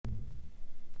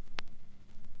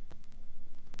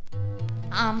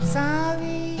I'm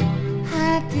sorry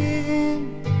I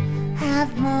didn't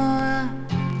have more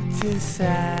to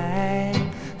say.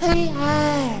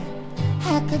 I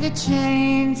could have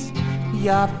changed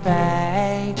your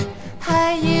fate.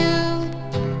 How you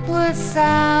were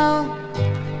so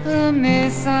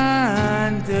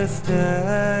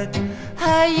misunderstood.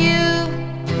 How you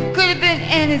could have been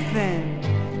anything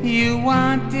you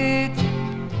wanted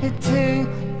to.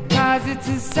 'Cause it's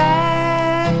a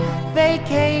sad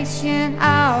vacation.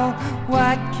 Oh,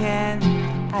 what can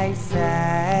I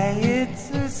say? It's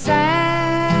a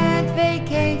sad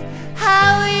vacation.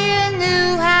 How you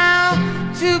knew how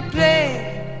to play.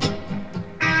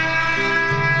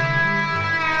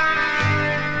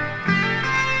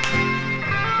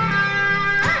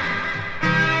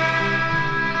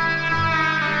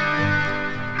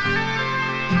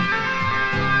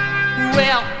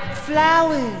 Well,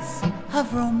 flowers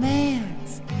of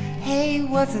romance, hey,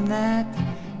 wasn't that?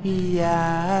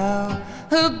 Yeah,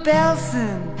 her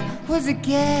Belson was a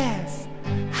gas.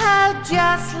 How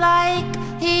just like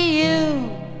you,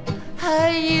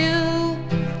 you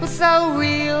was so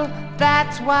real.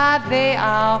 That's why they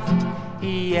often,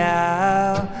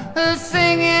 yeah,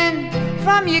 singing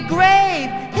from your grave.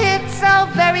 It's so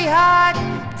very hard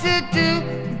to do,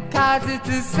 'cause it's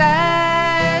a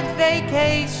sad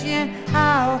vacation.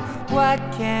 Oh, what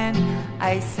can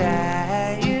I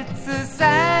say? It's a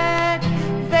sad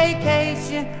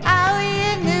vacation. Oh,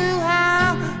 you knew how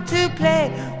to play.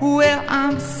 Well,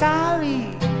 I'm sorry,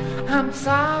 I'm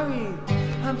sorry,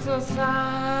 I'm so sorry.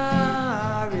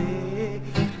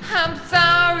 I'm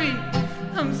sorry,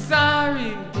 I'm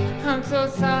sorry, I'm so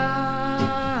sorry.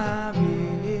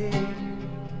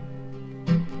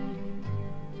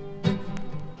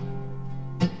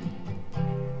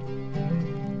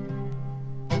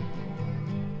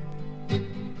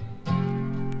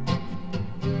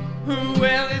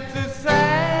 Well,